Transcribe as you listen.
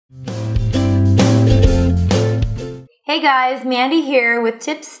Hey guys, Mandy here with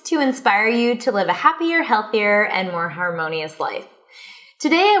tips to inspire you to live a happier, healthier, and more harmonious life.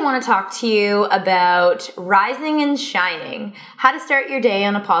 Today I want to talk to you about rising and shining, how to start your day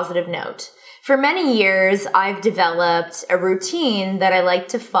on a positive note. For many years, I've developed a routine that I like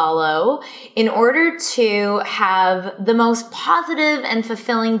to follow in order to have the most positive and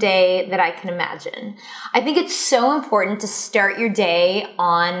fulfilling day that I can imagine. I think it's so important to start your day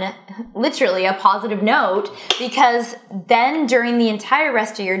on literally a positive note, because then during the entire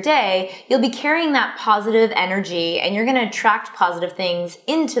rest of your day, you'll be carrying that positive energy and you're going to attract positive things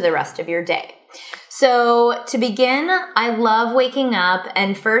into the rest of your day. So to begin, I love waking up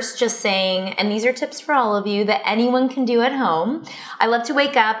and first just saying, and these are tips for all of you that anyone can do at home. I love to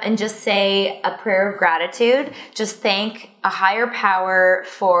wake up and just say a prayer of gratitude. Just thank a higher power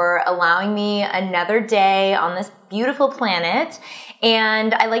for allowing me another day on this beautiful planet.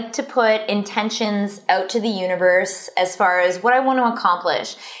 And I like to put intentions out to the universe as far as what I want to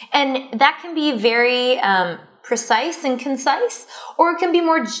accomplish. And that can be very precise and concise, or it can be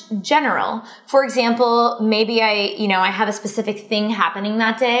more general. For example, maybe I have a specific thing happening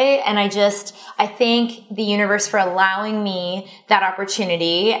that day, and I thank the universe for allowing me that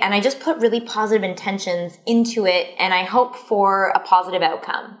opportunity, and I just put really positive intentions into it, and I hope for a positive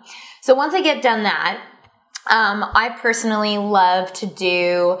outcome. So once I get done that, I personally love to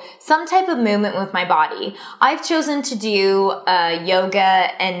do some type of movement with my body. I've chosen to do yoga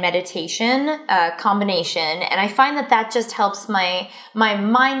and meditation combination, and I find that just helps my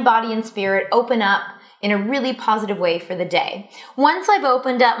mind, body, and spirit open up in a really positive way for the day. Once I've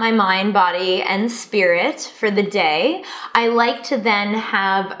opened up my mind, body, and spirit for the day, I like to then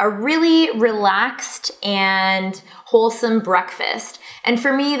have a really relaxed and wholesome breakfast. And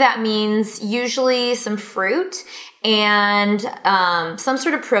for me, that means usually some fruit and some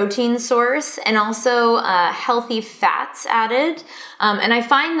sort of protein source, and also healthy fats added. And I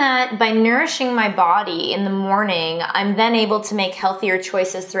find that by nourishing my body in the morning, I'm then able to make healthier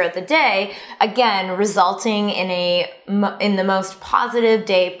choices throughout the day, again, resulting in the most positive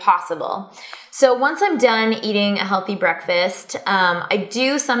day possible. So once I'm done eating a healthy breakfast, I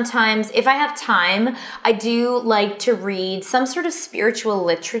do sometimes, if I have time, I do like to read some sort of spiritual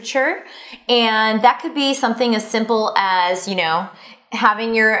literature. And that could be something as simple as,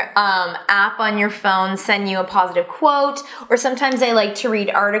 having your app on your phone send you a positive quote, or sometimes I like to read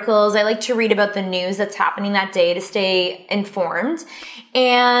articles. I like to read about the news that's happening that day to stay informed.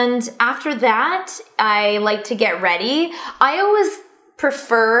 And after that, I like to get ready. I always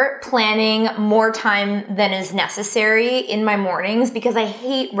prefer planning more time than is necessary in my mornings because I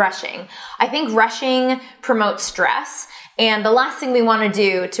hate rushing. I think rushing promotes stress. And the last thing we want to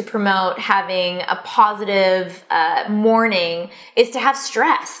do to promote having a positive morning is to have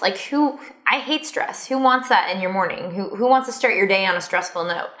stress. I hate stress. Who wants that in your morning? Who wants to start your day on a stressful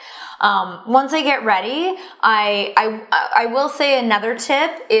note? Once I get ready, I will say another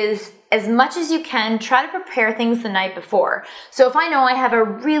tip is, as much as you can, try to prepare things the night before. So if I know I have a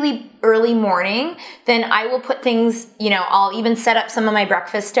really early morning, then I will put things, I'll even set up some of my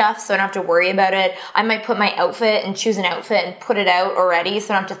breakfast stuff so I don't have to worry about it. I might put my outfit and choose an outfit and put it out already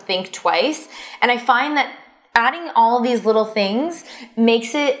so I don't have to think twice. And I find that adding all of these little things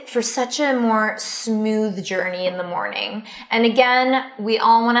makes it for such a more smooth journey in the morning. And again, we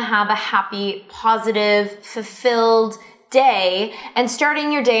all want to have a happy, positive, fulfilled day, and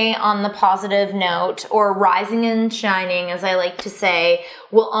starting your day on the positive note, or rising and shining, as I like to say,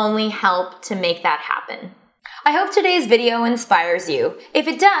 will only help to make that happen. I hope today's video inspires you. If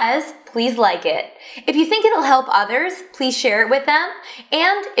it does, please like it. If you think it'll help others, please share it with them.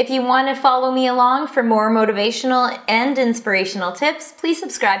 And if you want to follow me along for more motivational and inspirational tips, please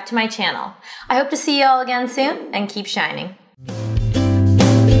subscribe to my channel. I hope to see you all again soon, and keep shining.